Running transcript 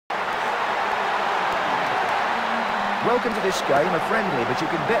Welcome to this game, a friendly, but you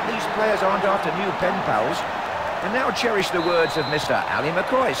can bet these players aren't after new pen pals. And now cherish the words of Mr. Ali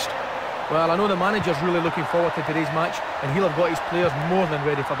McCoist. Well, I know the manager's really looking forward to today's match, and he'll have got his players more than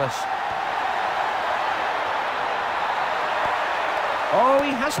ready for this. Oh,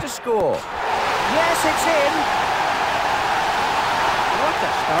 he has to score. Yes, it's in. What a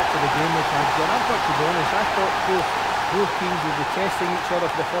start to the game we've had, John. I've got to be honest, I thought both teams would be testing each other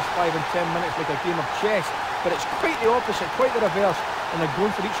for the first 5 and 10 minutes like a game of chess, but it's quite the opposite, quite the reverse, and they're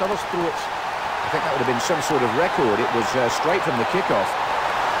going for each other's throats. I think that would have been some sort of record. It was straight from the kickoff.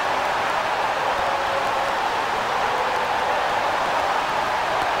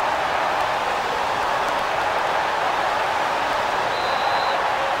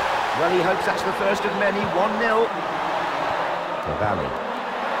 Well, he hopes that's the first of many. 1-0. The Valley.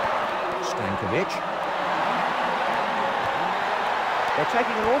 Stankovic. They're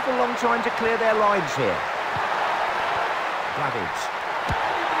taking an awful long time to clear their lines here. Davids.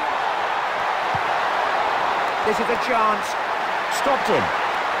 This is a chance. Stopped him.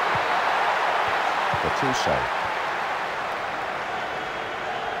 Gattuso.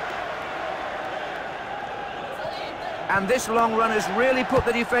 And this long run has really put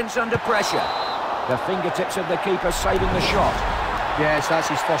the defence under pressure. The fingertips of the keeper saving the shot. Yes, that's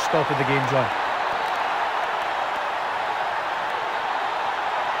his first stop of the game, John.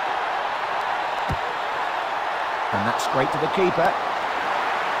 And that's straight to the keeper.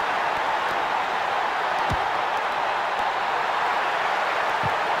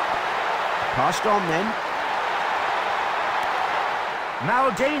 Passed on then.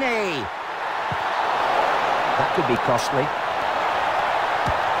 Maldini. That could be costly.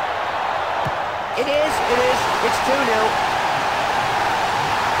 It is. It's 2-0.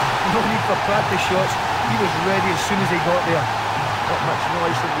 No need for practice shots. He was ready as soon as he got there. Not much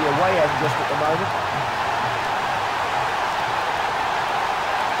noise from the away end just at the moment.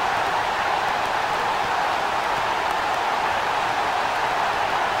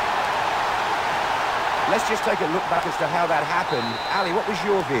 Let's just take a look back as to how that happened. Ali, what was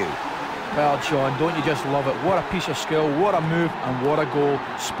your view? Well, John, don't you just love it? What a piece of skill, what a move, and what a goal.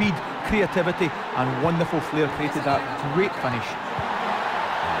 Speed, creativity, and wonderful flair created that great finish.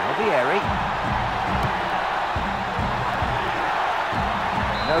 Now Vieri.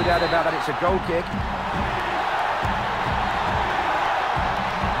 No doubt about it, it's a goal kick.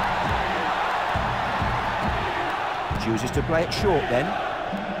 Chooses to play it short then.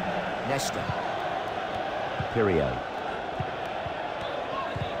 Nesta. Pirio.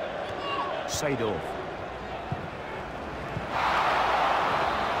 Seedorf.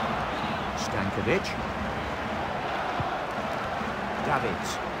 Stankovic.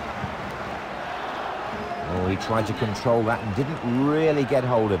 Davids. Oh, he tried to control that and didn't really get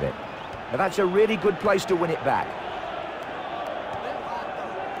hold of it. But that's a really good place to win it back.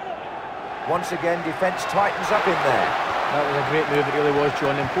 Once again, defence tightens up in there. That was a great move, it really was,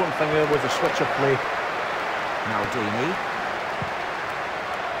 John. The important thing there was the switch of play. Maldini.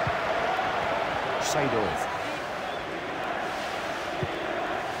 Seedorf.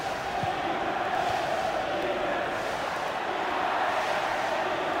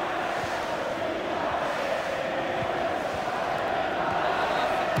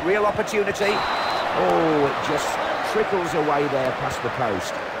 Real opportunity. Oh, it just trickles away there past the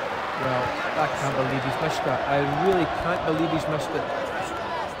post. Well, I can't believe he's missed that. I really can't believe he's missed it.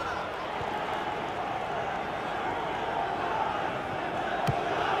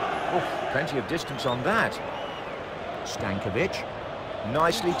 Oh, plenty of distance on that. Stankovic.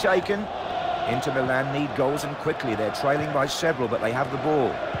 Nicely taken. Inter Milan need goals and quickly. They're trailing by several, but they have the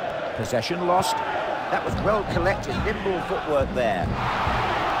ball. Possession lost. That was well collected. Nimble footwork there.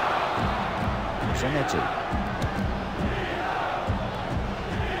 Zanetti.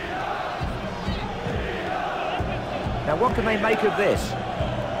 Now what can they make of this?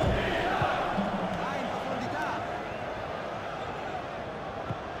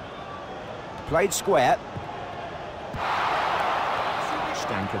 Played square.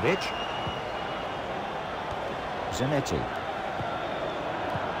 Stankovic. Zanetti.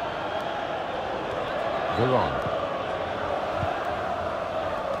 Veron.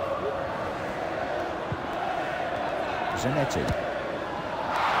 Zanetti.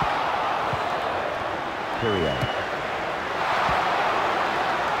 Pirio.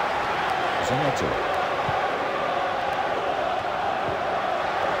 Zanetti.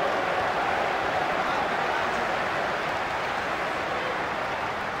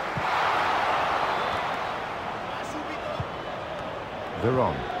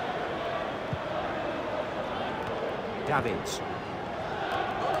 Veron. Davids.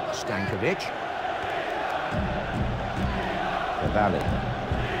 Stankovic. Valley.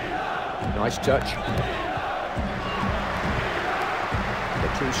 Nice touch.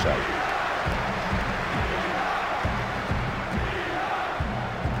 Gattuso.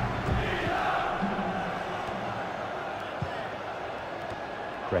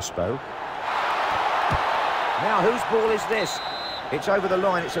 Crespo. Now, whose ball is this? It's over the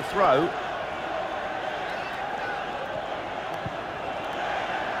line, it's a throw.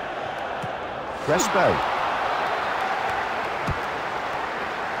 Crespo.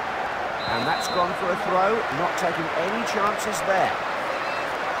 And that's gone for a throw, not taking any chances there.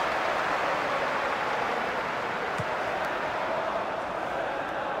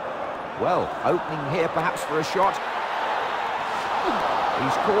 Well, opening here perhaps for a shot.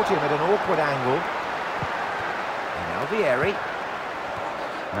 He's caught him at an awkward angle. And Alvieri.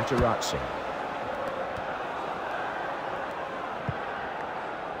 Materazzi.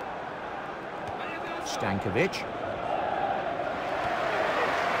 Stankovic.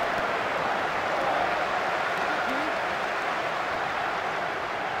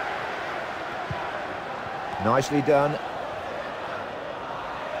 Nicely done.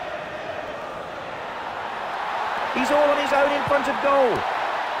 He's all on his own in front of goal.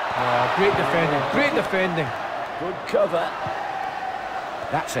 Oh, great defending, great defending. Good cover.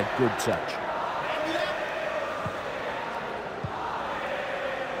 That's a good touch.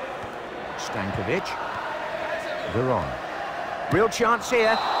 Stankovic. Veron. Real chance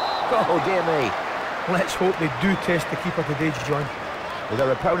here. Oh, dear me. Let's hope they do test the keeper today, John. Well,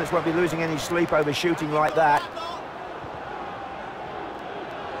 their opponents won't be losing any sleep over shooting like that.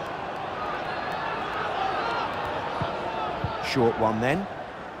 Short one then.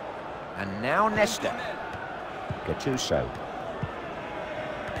 And now Nesta. Gattuso.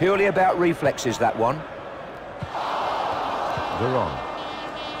 Purely about reflexes, that one. Veron.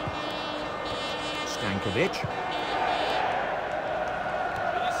 Stankovic.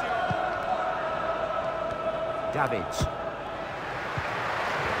 Davids.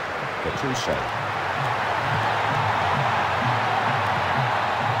 Gattuso.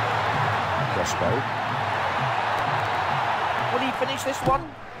 Crespo. Will he finish this one?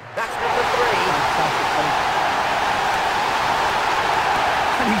 That's number 3.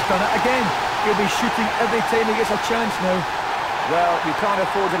 And he's done it again. He'll be shooting every time he gets a chance now. Well, you can't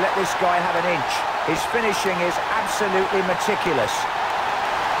afford to let this guy have an inch. His finishing is absolutely meticulous.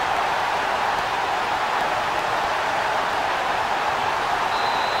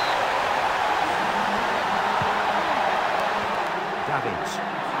 Davids.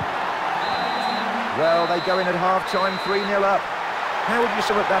 Well, they go in at half-time, 3-0 up. How would you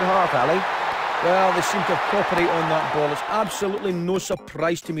sum up that half, Ali? Well, they seem to cooperate on that ball. It's absolutely no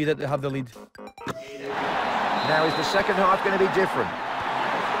surprise to me that they have the lead. Now, is the second half going to be different?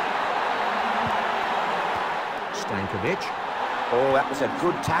 Stankovic. Oh, that was a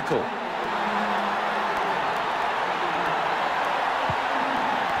good tackle.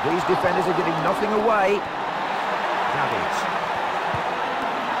 These defenders are giving nothing away. Davids.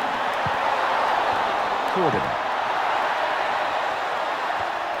 Cordon.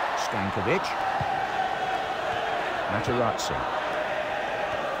 Stankovic. Materazzi.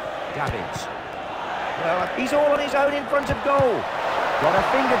 Davids. Well, he's all on his own in front of goal. Got a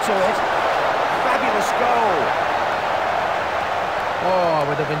finger to it. Fabulous goal. Oh, I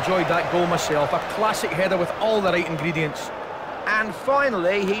would have enjoyed that goal myself. A classic header with all the right ingredients. And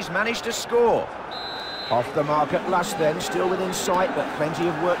finally, he's managed to score. Off the mark at last then, still within sight, but plenty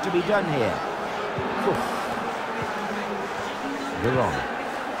of work to be done here. Veron.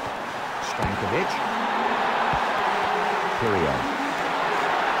 Stankovic. Curio.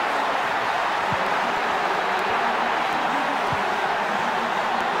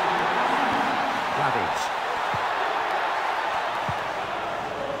 Davids.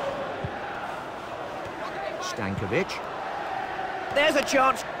 Stankovic. There's a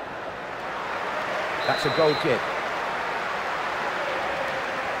chance. That's a goal kick.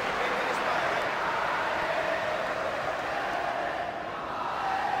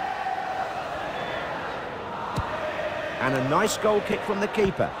 And a nice goal kick from the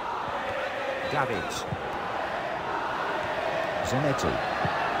keeper. Davids. Zanetti.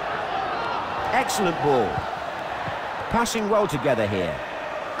 Excellent ball. Passing well together here.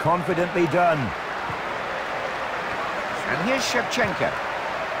 Confidently done. And here's Shevchenko.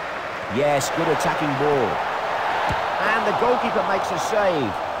 Yes, good attacking ball. And the goalkeeper makes a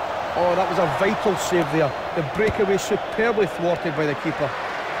save. Oh, that was a vital save there. The breakaway superbly thwarted by the keeper.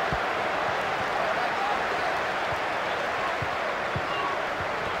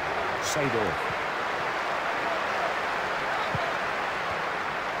 Seedorf.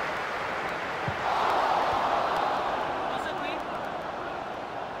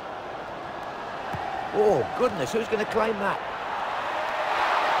 Oh, goodness, who's going to claim that?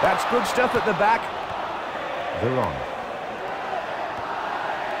 That's good stuff at the back. Veron.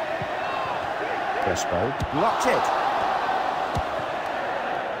 Crespo blocked it.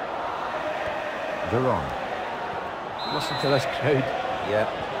 Veron. Listen to this crowd. Yeah.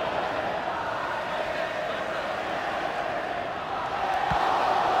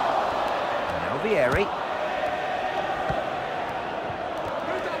 And now Vieri.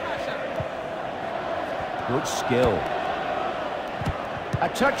 Good skill. A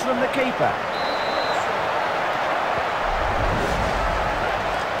touch from the keeper.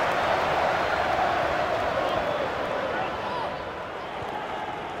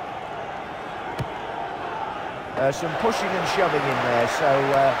 Some pushing and shoving in there, so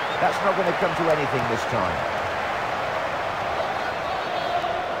that's not going to come to anything this time.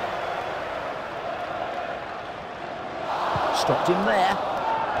 Stopped him there.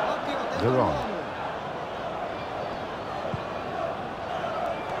 Veron.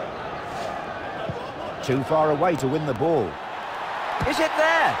 Too far away to win the ball. Is it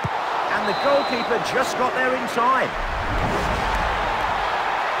there? And the goalkeeper just got there in time.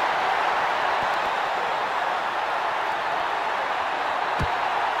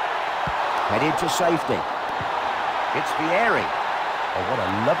 Headed to safety. It's Vieri. Oh, what a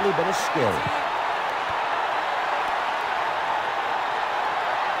lovely bit of skill.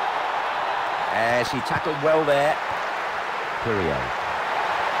 Yes, he tackled well there. Curio.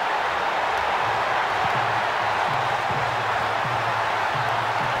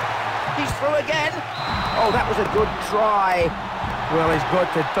 He's through again. Oh, that was a good try. Well, he's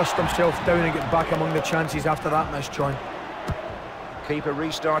got to dust himself down and get back among the chances after that miss, John. Keeper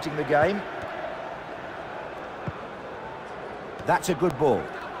restarting the game. That's a good ball.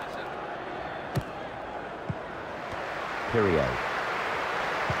 Curio.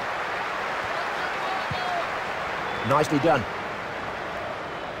 Nicely done.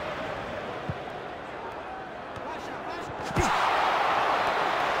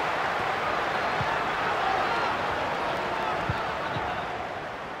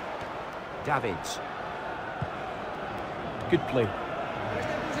 Davids. Good play.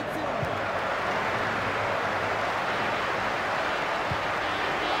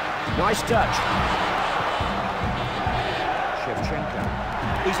 Nice touch. Shevchenko.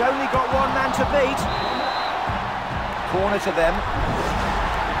 He's only got one man to beat. Corner to them.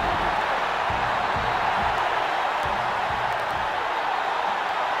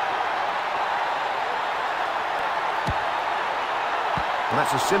 And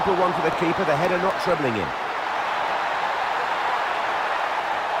that's a simple one for the keeper, the header not troubling him.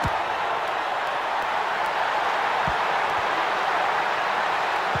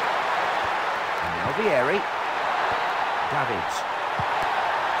 And now Vieri. Davids.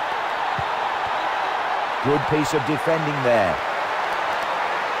 Good piece of defending there.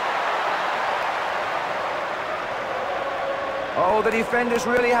 Oh, the defender's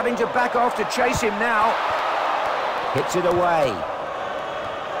really having to back off to chase him now. Hits it away.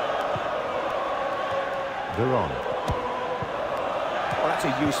 Veron. Oh, that's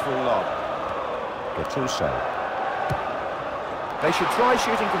a useful lob. Gattuso. They should try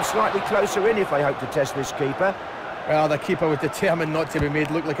shooting from slightly closer in if they hope to test this keeper. Well, the keeper was determined not to be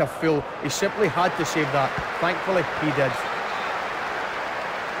made look like a fool. He simply had to save that. Thankfully, he did.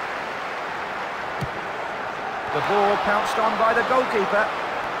 The ball pounced on by the goalkeeper.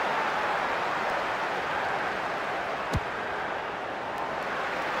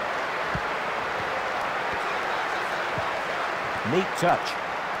 Neat touch.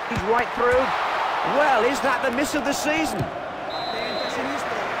 He's right through. Well, is that the miss of the season?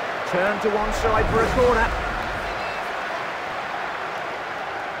 Turn to one side for a corner.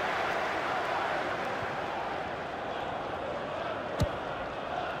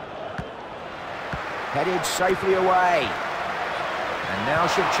 Headed safely away. And now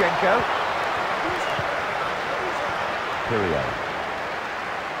Shevchenko. Curio.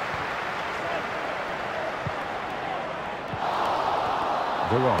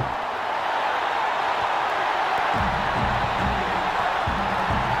 Veron.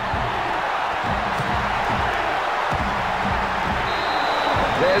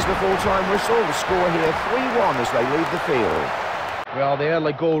 There's the full-time whistle. The score here 3-1 as they leave the field. Well, the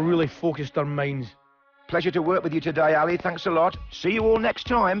early goal really focused their minds. Pleasure to work with you today, Ali. Thanks a lot. See you all next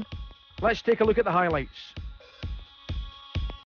time. Let's take a look at the highlights.